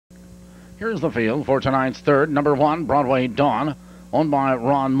Here's the field for tonight's third. Number 1, Broadway Dawn, owned by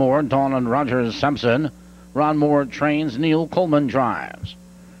Ron Moore, Dawn and Rogers Simpson. Ron Moore trains, Neil Coleman drives.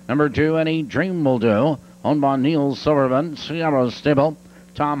 Number 2, Any Dream Will Do, owned by Neil Silverman, Sierra Stable.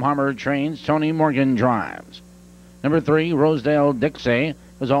 Tom Harmer trains, Tony Morgan drives. Number 3, Rosedale Dixie,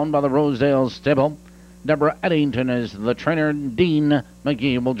 is owned by the Rosedale Stable. Deborah Eddington is the trainer, Dean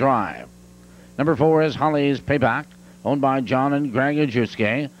McGee will drive. Number 4 is HOLLYS Payback, owned by John and Greg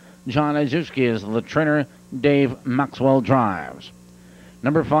Ajewski. John Ajewski is the trainer, Dave Maxwell drives.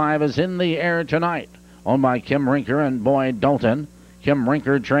 Number 5 is In the Air Tonight, owned by Kim Rinker and Boyd Dalton. Kim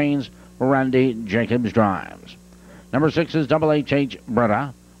Rinker trains, Randy Jacobs drives. Number 6 is Double HH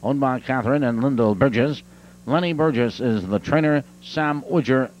Breda, owned by Catherine and Lyndall Burgess. Lenny Burgess is the trainer, Sam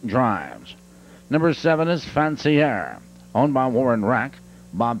Widger drives. Number 7 is Fancy Air, owned by Warren Rack.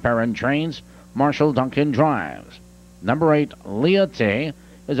 Bob Perrin trains, Marshall Duncan drives. Number 8, Leah T,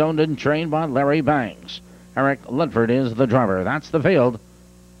 is owned and trained by Larry Banks. Eric Ledford is the driver. That's the field.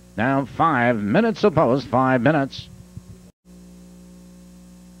 Now 5 minutes of post, 5 minutes.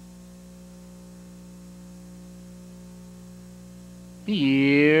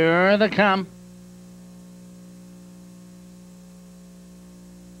 Here they come.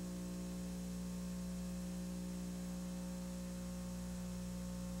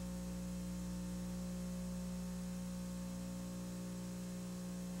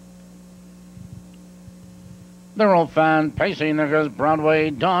 They're all fan pacing. There goes Broadway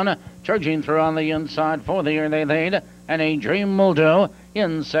Dawn, charging through on the inside for the early lead. Any Dream Will Do.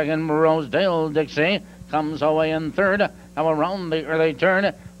 In second, Rosedale Dixie comes away in third. Now around the early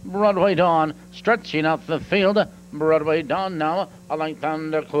turn, Broadway Dawn stretching out the field. Broadway Dawn now a length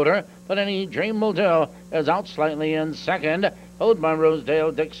and a quarter, but Any Dream Will Do is out slightly in second, followed by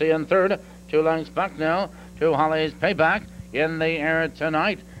Rosedale Dixie in third. 2 lengths back now to HOLLYS Payback. In the Air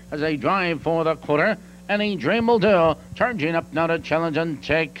Tonight as they drive for the quarter. Any Dream Will Do, charging up now to challenge and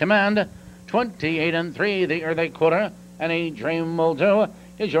take command. 28 3, the early quarter. Any Dream Will Do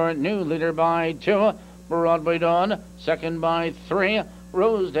is your new leader by 2. Broadway Dawn, second by 3.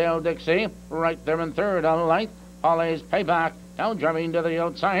 Rosedale Dixie, right there in third on length. HOLLYS Payback, now driving to the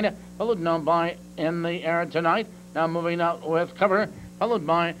outside, followed now by In the Air Tonight. Now moving out with cover, followed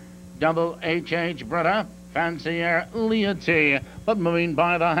by Double HH Breda, Fancy Air, Leah T. But moving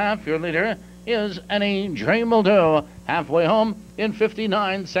by the half, your leader is Any Dream Will Do, halfway home in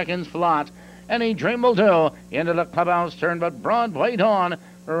 59 seconds flat. Any Dream Will Do into the clubhouse turn, but Broadway Dawn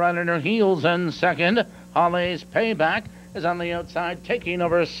right on her heels in second. HOLLYS Payback is on the outside, taking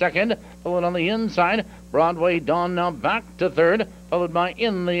over second. Followed on the inside, Broadway Dawn now back to third, followed by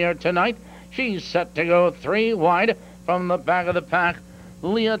In the Air Tonight. She's set to go 3 wide from the back of the pack,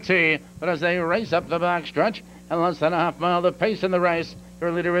 Leah T. But as they race up the back stretch, in less than a half mile the pace in the race,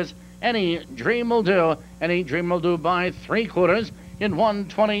 your leader is Any Dream Will Do. Any Dream Will Do by 3/4 in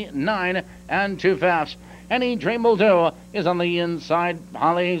 1:29 2/5. Any Dream Will Do is on the inside.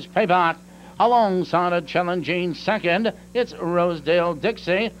 HOLLYS Payback alongside a challenging second. It's Rosedale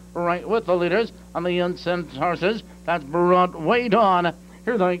Dixie right with the leaders on the instant horses. That's Broadway Dawn.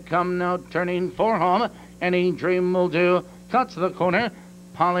 Here they come now, turning for home. Any Dream Will Do cuts the corner.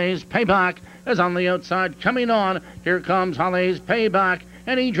 HOLLYS Payback is on the outside, coming on. Here comes HOLLYS Payback.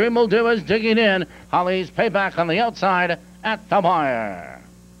 Any Dream Will Do is digging in. HOLLYS Payback on the outside at the wire.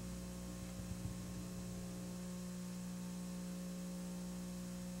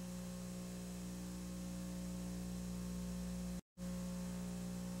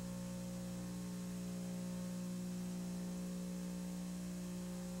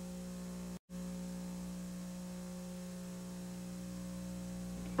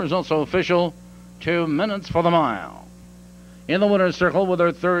 Results official, 2 minutes for the mile. In the winner's circle with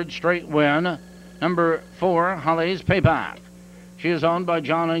her third straight win, number 4, HOLLYS Payback. She is owned by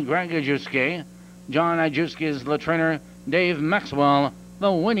John and Greg Ajewski. John Ajewski is the trainer, Dave Maxwell,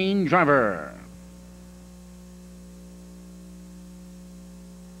 the winning driver.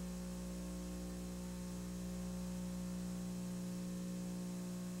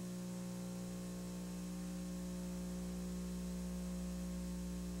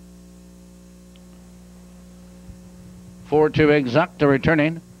 For to exact,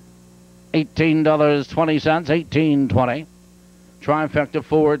 returning $18.20, $18.20. Trifecta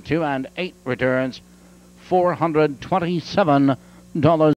 4, 2, and 8 returns $427.